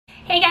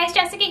Hey guys,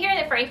 Jessica here,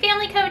 the Furry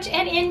Family Coach,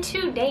 and in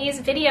today's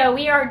video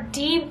we are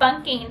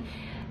debunking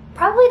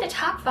probably the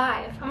top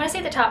 5, I'm gonna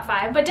say the top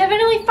 5, but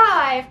definitely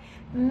 5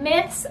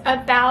 myths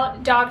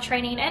about dog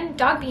training and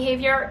dog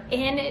behavior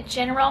in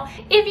general.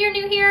 If you're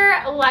new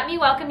here, let me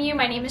welcome you.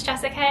 My name is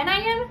Jessica and I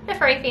am the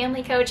Furry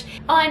Family Coach.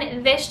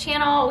 On this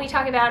channel we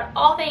talk about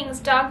all things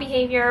dog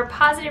behavior,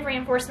 positive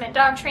reinforcement,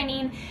 dog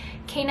training,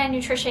 canine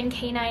nutrition,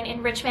 canine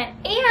enrichment,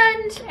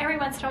 and every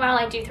once in a while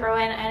I do throw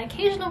in an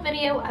occasional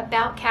video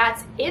about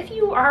cats. If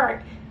you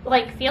are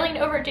like feeling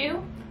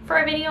overdue for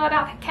a video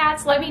about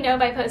cats, let me know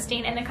by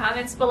posting in the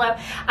comments below.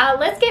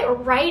 Let's get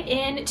right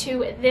into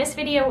this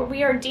video where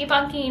we are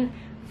debunking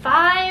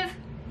 5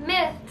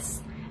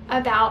 myths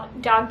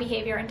about dog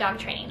behavior and dog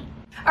training.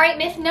 All right,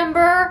 myth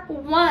number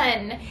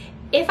 1.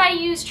 If I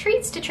use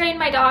treats to train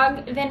my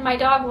dog, then my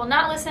dog will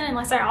not listen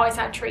unless I always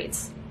have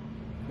treats.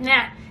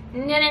 Nah.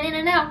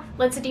 No.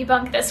 Let's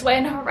debunk this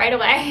one right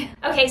away.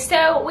 Okay,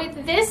 so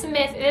with this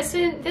myth,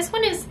 this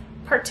one is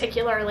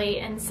particularly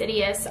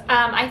insidious.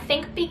 I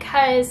think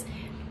because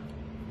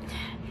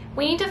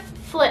we need to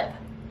flip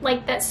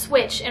like that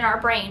switch in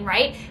our brain,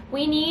 right?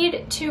 We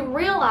need to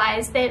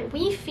realize that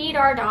we feed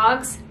our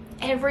dogs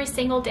every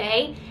single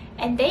day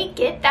and they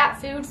get that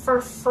food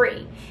for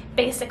free,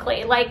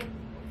 basically. Like,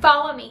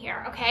 follow me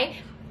here,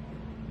 okay?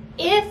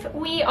 If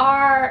we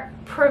are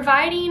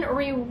providing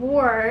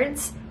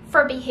rewards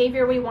for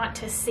behavior we want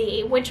to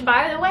see, which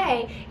by the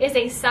way is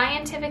a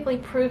scientifically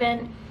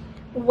proven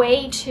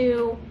way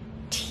to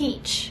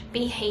teach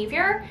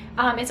behavior.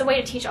 It's a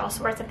way to teach all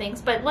sorts of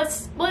things, but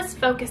let's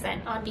focus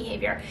in on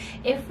behavior.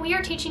 If we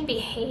are teaching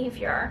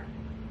behavior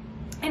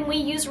and we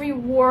use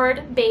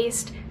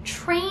reward-based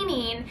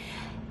training,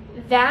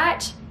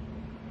 those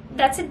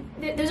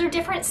are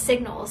different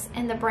signals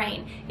in the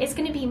brain. It's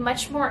going to be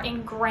much more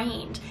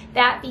ingrained.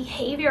 That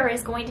behavior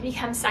is going to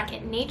become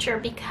second nature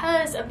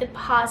because of the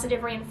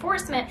positive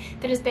reinforcement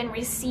that has been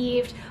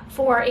received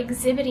for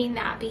exhibiting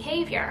that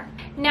behavior.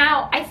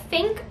 Now, I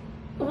think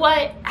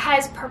what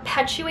has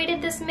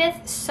perpetuated this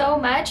myth so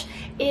much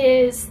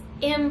is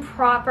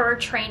improper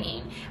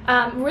training,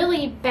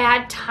 really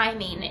bad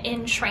timing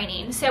in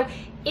training. So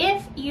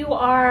if you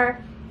are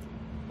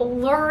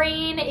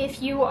luring,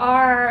 if you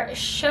are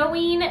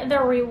showing the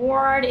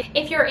reward,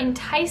 if you're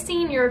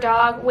enticing your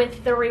dog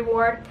with the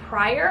reward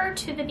prior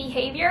to the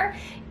behavior,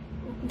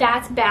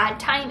 that's bad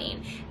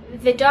timing.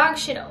 The dog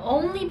should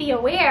only be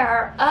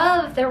aware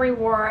of the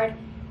reward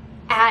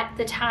at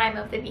the time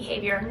of the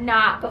behavior,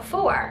 not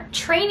before.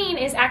 Training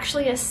is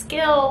actually a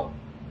skill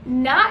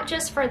not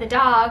just for the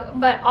dog,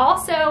 but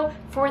also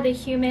for the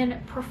human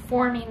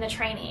performing the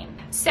training.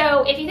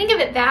 So if you think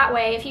of it that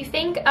way, if you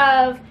think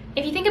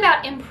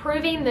about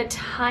improving the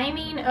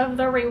timing of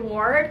the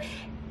reward,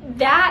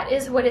 that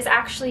is what is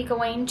actually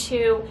going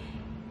to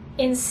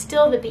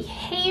instill the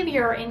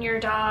behavior in your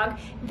dog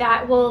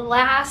that will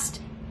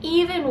last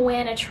even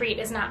when a treat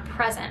is not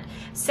present.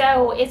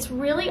 So it's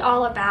really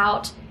all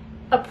about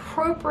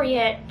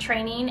appropriate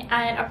training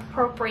and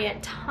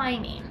appropriate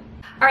timing.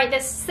 All right, the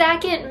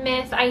second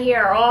myth I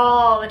hear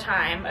all the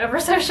time over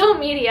social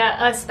media,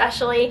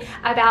 especially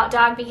about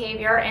dog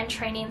behavior and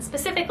training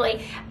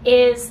specifically,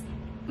 is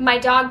my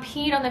dog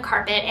peed on the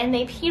carpet, and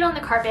they peed on the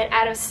carpet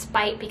out of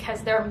spite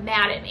because they're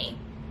mad at me.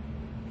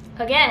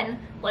 Again,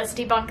 let's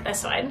debunk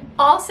this one.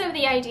 Also,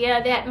 the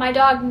idea that my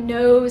dog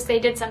knows they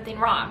did something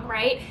wrong,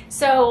 right?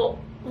 So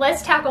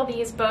let's tackle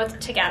these both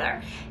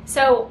together.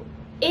 So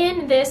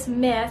in this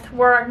myth,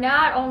 we're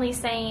not only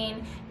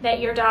saying that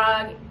your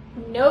dog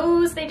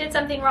knows they did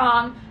something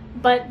wrong,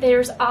 but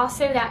there's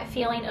also that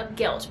feeling of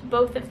guilt.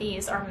 Both of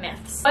these are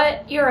myths.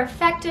 But you're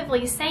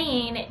effectively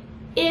saying,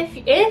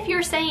 if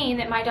you're saying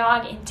that my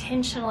dog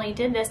intentionally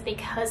did this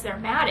because they're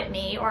mad at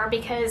me or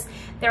because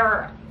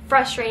they're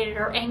frustrated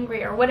or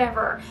angry or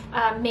whatever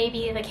may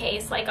be the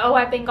case, like, oh,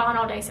 I've been gone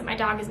all day so my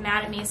dog is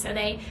mad at me so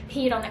they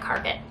peed on the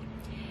carpet.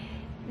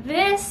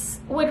 This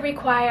would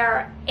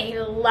require a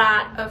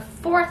lot of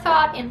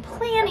forethought and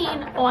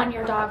planning on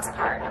your dog's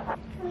part. Can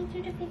we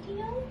do the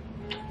video?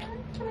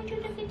 Can we do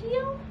the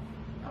video?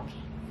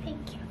 Okay,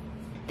 thank you.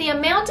 The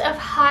amount of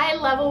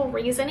high-level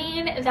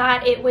reasoning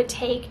that it would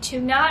take to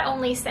not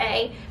only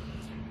say,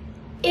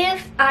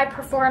 if I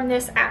perform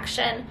this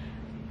action,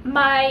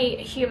 my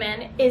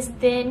human is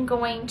then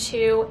going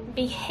to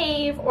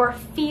behave or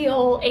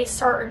feel a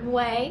certain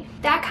way.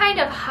 That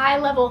kind of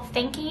high-level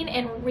thinking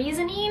and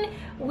reasoning,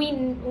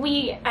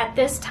 we at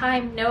this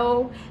time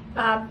know,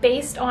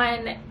 based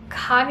on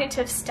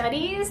cognitive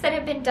studies that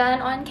have been done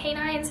on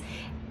canines,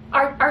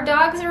 our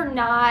dogs are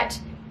not,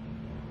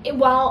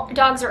 while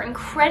dogs are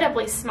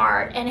incredibly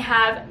smart and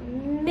have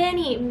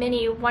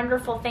many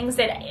wonderful things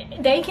that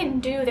they can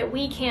do that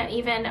we can't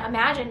even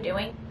imagine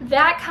doing,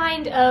 that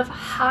kind of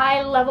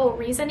high-level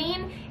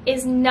reasoning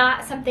is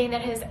not something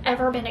that has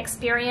ever been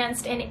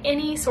experienced in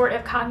any sort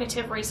of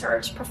cognitive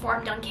research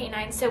performed on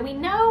canines. So we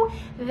know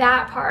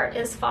that part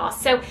is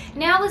false. So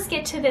now let's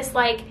get to this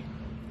like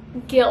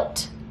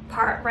guilt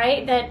part,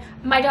 right? That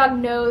my dog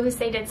knows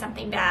they did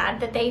something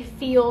bad, that they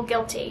feel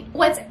guilty.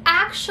 What's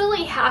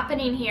actually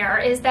happening here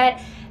is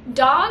that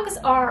Dogs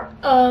are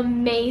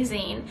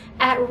amazing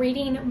at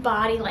reading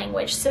body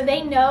language, so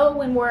they know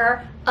when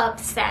we're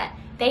upset.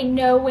 They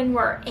know when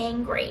we're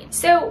angry.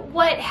 So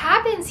what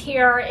happens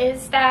here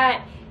is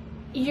that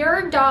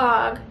your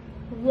dog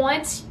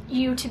wants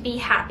you to be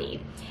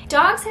happy.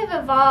 Dogs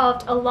have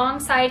evolved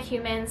alongside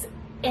humans,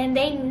 and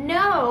they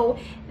know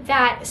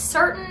that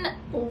certain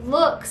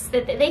looks,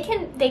 that they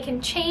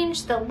can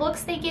change the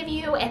looks they give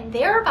you and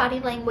their body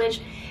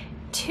language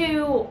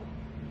to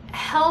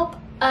help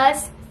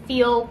us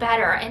feel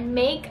better and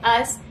make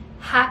us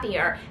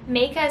happier,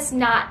 make us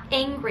not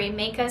angry,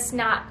 make us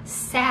not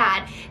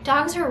sad.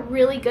 Dogs are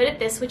really good at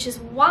this, which is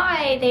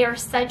why they are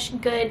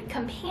such good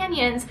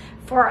companions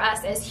for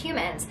us as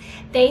humans.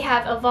 They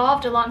have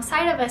evolved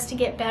alongside of us to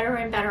get better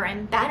and better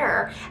and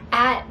better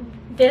at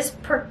this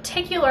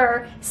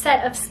particular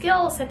set of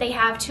skills that they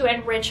have to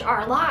enrich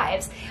our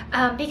lives,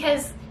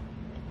 because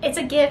it's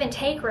a give and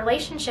take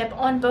relationship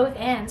on both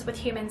ends with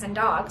humans and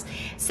dogs.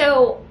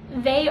 So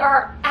they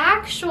are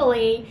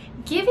actually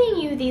giving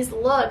you these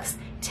looks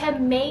to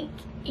make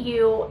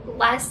you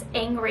less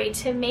angry,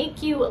 to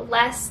make you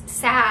less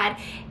sad.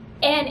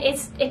 And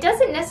it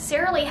doesn't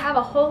necessarily have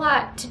a whole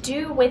lot to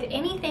do with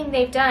anything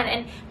they've done.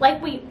 And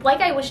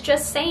like I was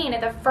just saying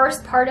at the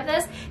first part of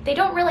this, they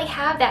don't really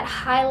have that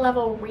high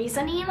level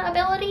reasoning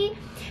ability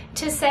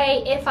to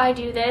say, if I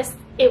do this,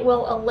 it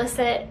will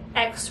elicit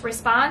X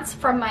response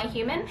from my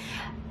human.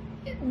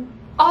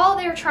 All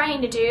they're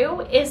trying to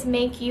do is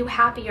make you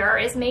happier,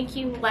 is make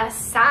you less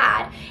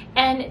sad,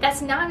 and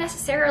that's not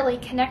necessarily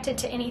connected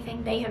to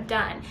anything they have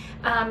done.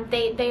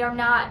 They are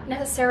not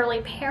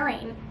necessarily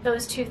pairing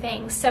those two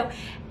things. So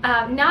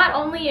not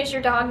only is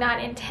your dog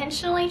not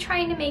intentionally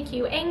trying to make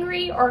you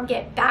angry or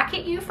get back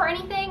at you for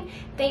anything,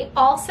 they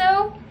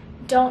also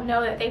don't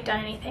know that they've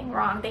done anything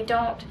wrong. They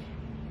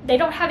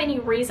don't have any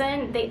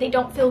reason. They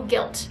don't feel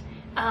guilt.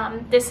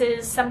 This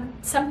is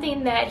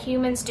something that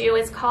humans do.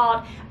 It's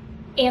called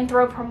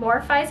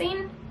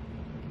anthropomorphizing,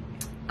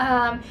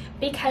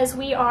 because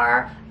we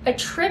are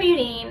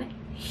attributing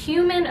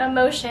human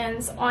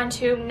emotions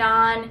onto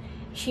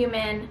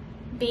non-human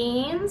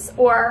beings,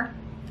 or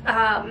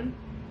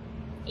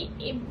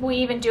we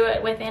even do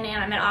it with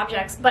inanimate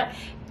objects. But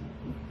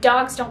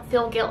dogs don't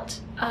feel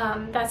guilt.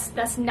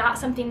 That's not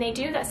something they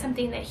do. That's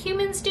something that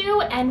humans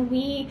do, and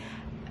we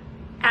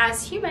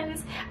as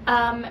humans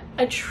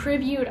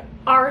attribute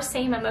our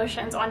same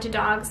emotions onto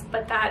dogs,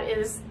 but that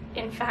is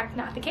in fact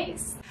not the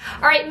case.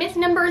 All right, myth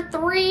number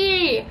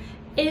 3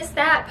 is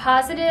that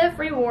positive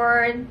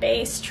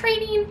reward-based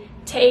training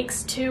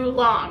takes too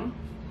long.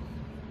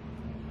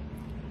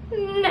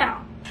 No.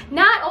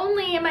 Not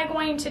only am I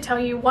going to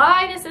tell you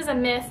why this is a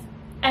myth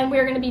and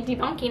we're going to be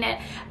debunking it,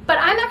 but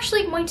I'm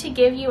actually going to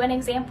give you an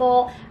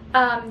example.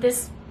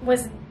 This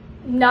was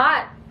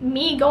not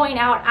me going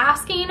out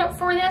asking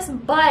for this,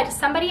 but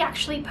somebody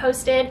actually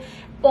posted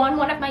on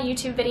one of my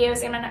YouTube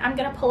videos, and I'm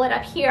going to pull it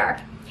up here.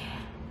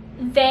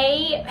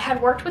 They had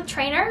worked with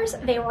trainers,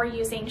 they were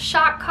using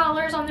shock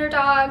collars on their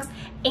dogs,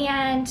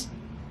 and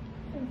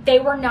they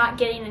were not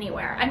getting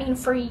anywhere. I mean,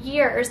 for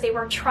years they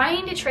were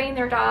trying to train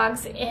their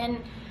dogs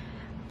in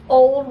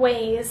old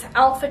ways,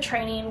 alpha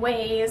training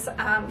ways,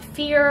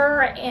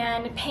 fear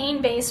and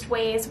pain-based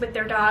ways with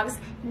their dogs,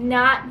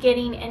 not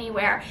getting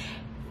anywhere.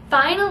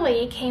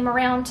 Finally came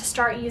around to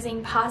start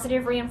using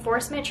positive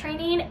reinforcement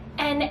training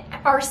and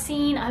are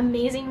seeing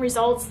amazing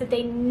results that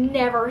they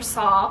never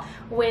saw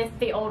with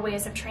the old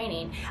ways of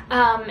training.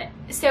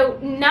 So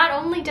not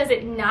only does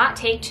it not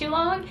take too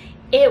long,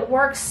 it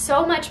works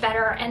so much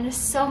better and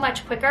so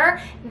much quicker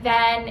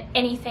than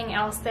anything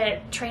else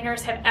that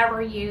trainers have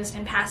ever used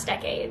in past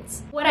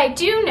decades. What I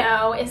do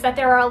know is that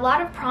there are a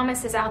lot of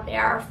promises out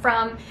there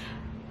from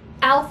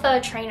alpha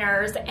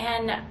trainers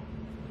and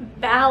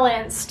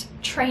balanced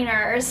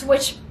trainers,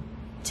 which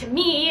to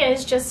me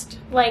is just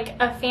like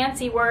a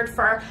fancy word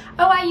for,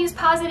 oh, I use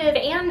positive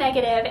and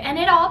negative and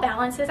it all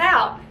balances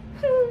out.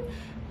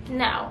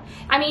 No.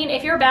 I mean,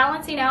 if you're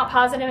balancing out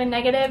positive and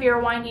negative, you're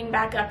winding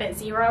back up at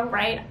 0,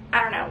 right?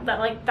 I don't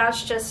know,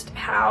 that's just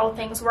how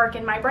things work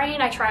in my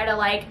brain. I try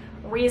to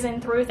reason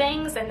through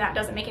things, and that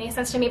doesn't make any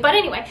sense to me. But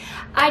anyway,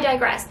 I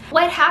digress.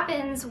 What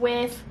happens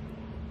with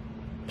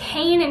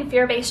pain and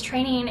fear-based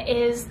training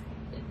is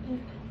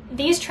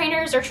these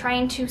trainers are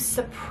trying to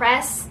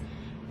suppress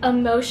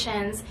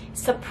emotions,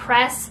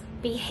 suppress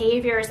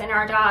behaviors in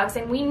our dogs.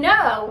 And we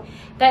know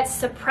that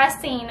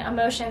suppressing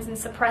emotions and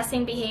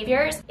suppressing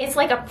behaviors, it's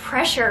like a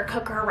pressure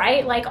cooker,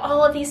 right? Like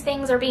all of these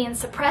things are being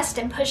suppressed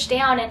and pushed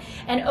down,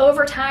 and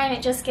over time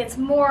it just gets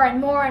more and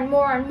more and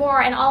more and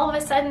more, and all of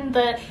a sudden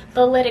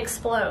the lid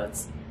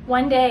explodes.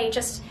 One day,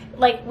 just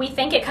like we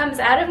think it comes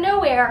out of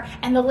nowhere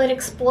and the lid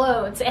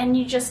explodes, and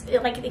you just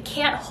it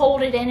can't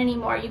hold it in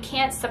anymore. You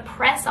can't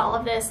suppress all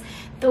of this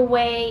the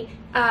way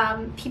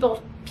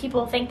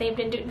people think they've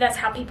been doing. That's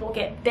how people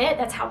get bit.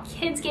 That's how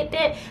kids get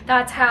bit.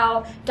 That's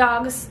how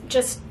dogs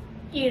just,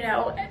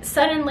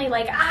 suddenly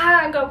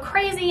go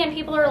crazy, and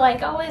people are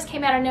like, oh, this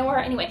came out of nowhere.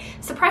 Anyway,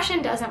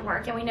 suppression doesn't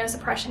work, and we know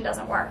suppression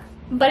doesn't work.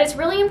 But it's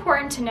really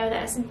important to know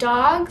this.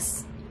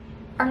 Dogs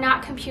are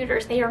not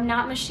computers. They are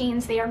not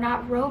machines. They are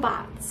not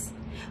robots.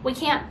 We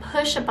can't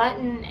push a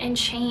button and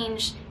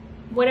change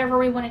whatever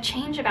we want to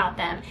change about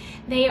them.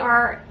 They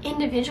are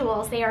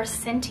individuals. They are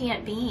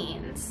sentient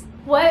beings.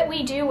 What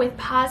we do with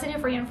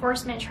positive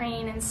reinforcement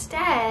training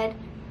instead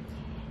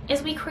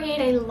is we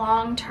create a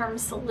long-term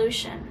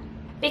solution.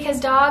 Because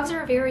dogs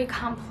are very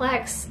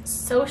complex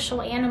social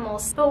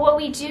animals. But what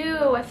we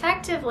do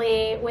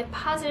effectively with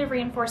positive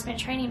reinforcement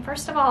training,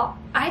 first of all,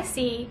 I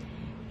see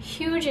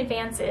huge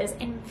advances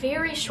in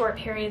very short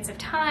periods of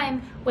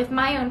time with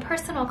my own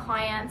personal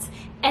clients,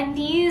 and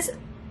these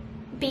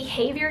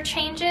behavior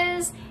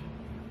changes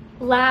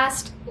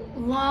last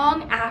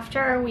long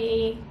after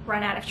we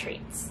run out of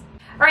treats.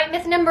 All right,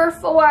 myth number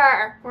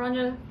 4. We're on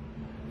to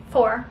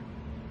 4.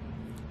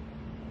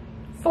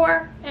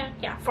 4?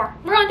 Yeah, 4.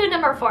 We're on to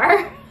number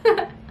 4.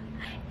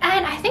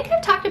 And I think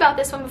I've talked about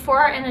this one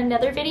before in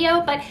another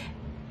video, but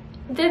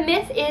the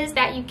myth is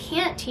that you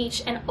can't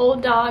teach an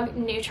old dog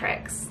new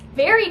tricks.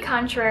 Very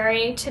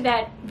contrary to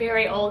that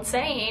very old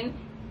saying,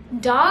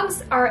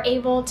 dogs are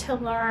able to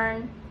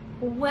learn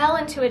well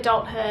into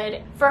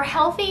adulthood. For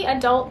healthy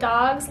adult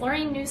dogs,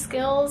 learning new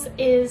skills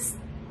is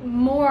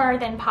more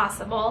than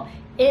possible.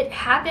 It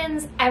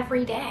happens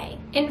every day.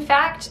 In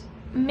fact,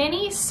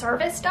 many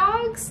service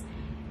dogs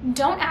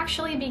don't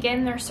actually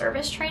begin their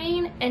service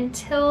training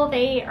until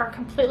they are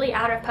completely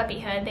out of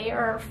puppyhood. They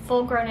are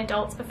full-grown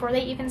adults before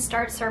they even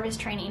start service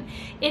training.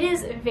 It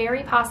is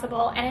very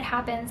possible, and it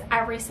happens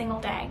every single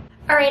day.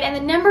 All right, and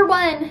the number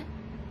 1,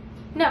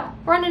 no,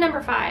 we're on to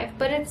number 5,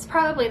 but it's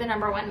probably the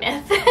number 1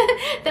 myth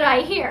that I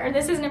hear.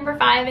 This is number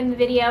 5 in the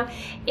video,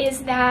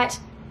 is that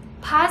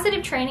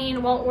positive training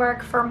won't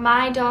work for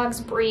my dog's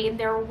breed.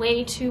 They're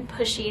way too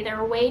pushy.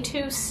 They're way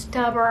too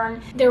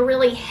stubborn. They're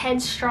really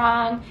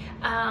headstrong.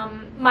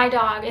 My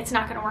dog, it's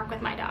not going to work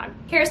with my dog.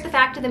 Here's the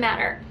fact of the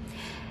matter.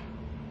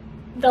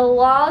 The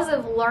laws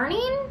of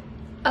learning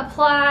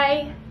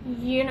apply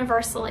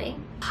universally.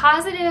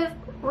 Positive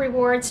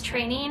rewards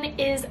training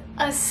is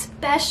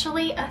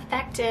especially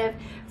effective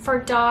for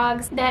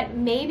dogs that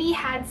maybe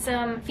had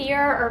some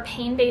fear or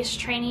pain-based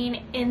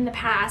training in the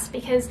past,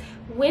 because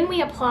when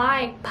we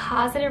apply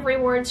positive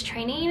rewards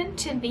training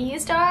to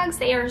these dogs,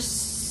 they are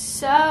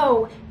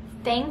so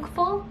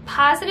thankful.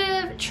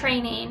 Positive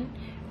training,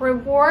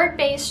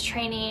 reward-based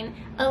training,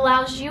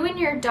 allows you and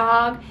your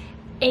dog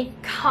a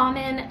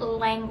common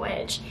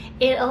language.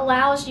 It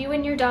allows you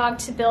and your dog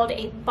to build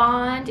a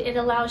bond. It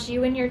allows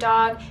you and your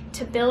dog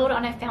to build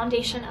on a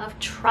foundation of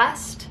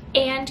trust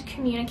and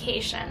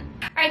communication.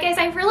 All right, guys,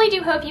 I really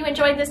do hope you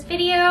enjoyed this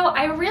video.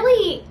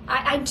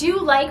 I do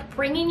like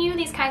bringing you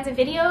these kinds of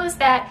videos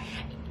that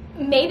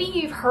maybe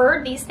you've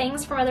heard these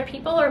things from other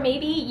people, or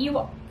maybe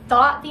you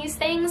thought these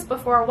things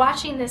before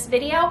watching this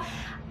video.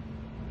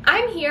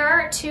 I'm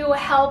here to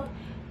help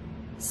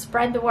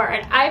spread the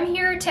word. I'm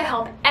here to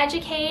help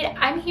educate.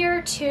 I'm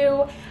here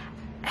to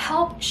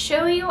help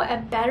show you a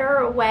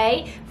better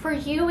way for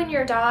you and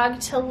your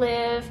dog to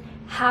live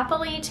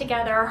happily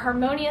together,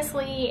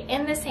 harmoniously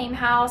in the same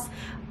house.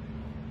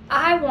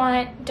 I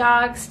want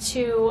dogs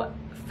to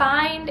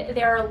find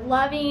their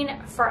loving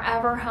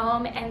forever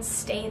home and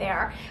stay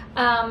there.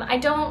 I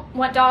don't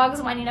want dogs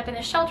winding up in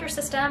the shelter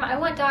system. I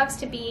want dogs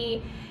to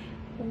be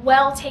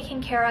well taken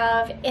care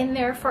of in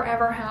their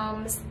forever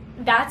homes.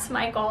 That's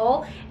my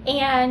goal,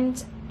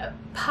 and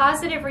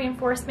positive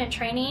reinforcement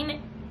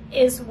training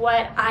is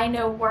what I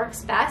know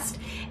works best,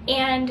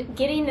 and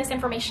getting this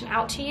information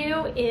out to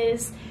you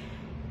is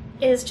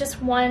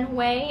just one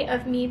way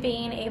of me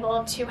being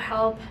able to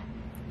help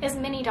as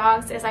many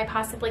dogs as I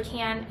possibly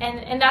can,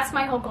 and that's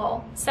my whole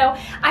goal. So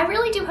I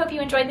really do hope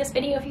you enjoyed this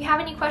video. If you have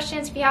any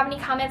questions, if you have any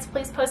comments,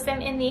 please post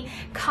them in the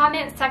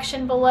comment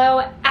section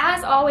below.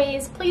 As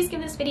always, please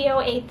give this video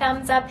a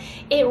thumbs up.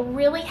 It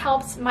really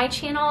helps my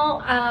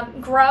channel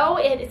grow.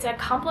 It's a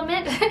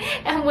compliment,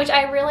 which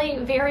I really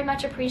very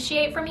much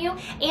appreciate from you.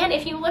 And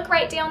if you look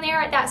right down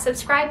there at that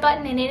subscribe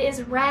button and it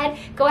is red,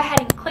 go ahead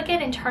and click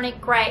it and turn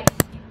it gray.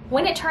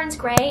 When it turns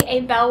gray,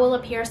 a bell will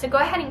appear. So go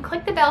ahead and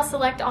click the bell,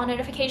 select all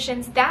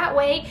notifications. That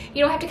way,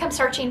 you don't have to come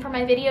searching for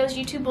my videos.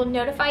 YouTube will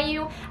notify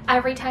you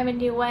every time a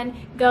new one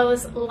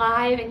goes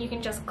live, and you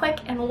can just click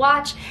and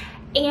watch.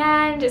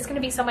 And it's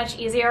gonna be so much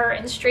easier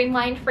and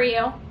streamlined for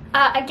you.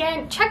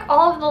 Again, check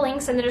all of the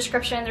links in the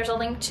description. There's a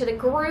link to the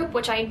group,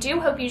 which I do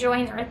hope you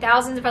join. There are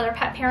thousands of other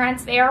pet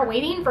parents there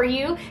waiting for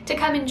you to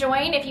come and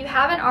join. If you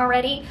haven't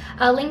already,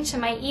 a link to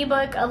my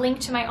ebook, a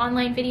link to my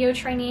online video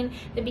training,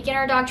 the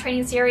beginner dog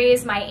training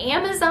series, my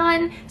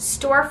Amazon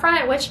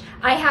storefront, which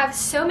I have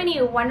so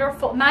many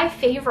wonderful, my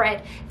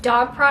favorite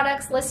dog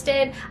products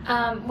listed,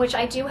 which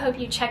I do hope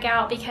you check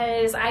out,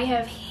 because I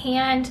have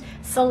hand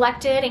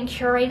selected and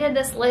curated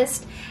this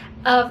list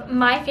of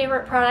my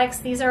favorite products.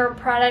 These are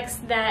products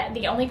that,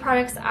 the only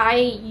products I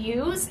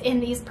use in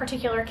these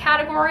particular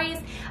categories.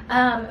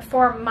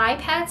 For my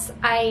pets,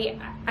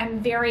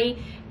 I'm very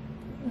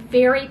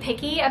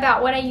picky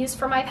about what I use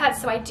for my pets,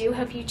 so I do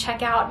hope you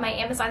check out my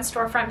Amazon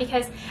storefront,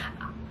 because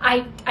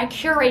I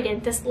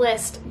curated this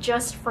list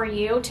just for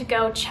you to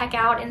go check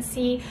out and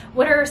see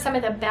what are some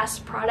of the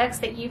best products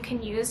that you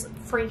can use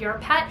for your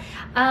pet.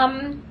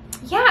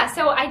 Yeah,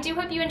 so I do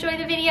hope you enjoyed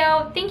the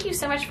video. Thank you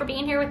so much for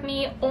being here with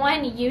me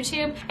on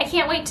YouTube. I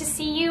can't wait to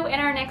see you in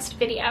our next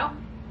video.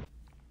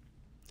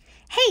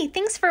 Hey,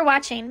 thanks for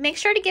watching. Make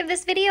sure to give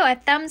this video a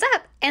thumbs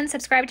up and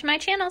subscribe to my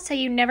channel so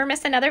you never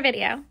miss another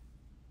video.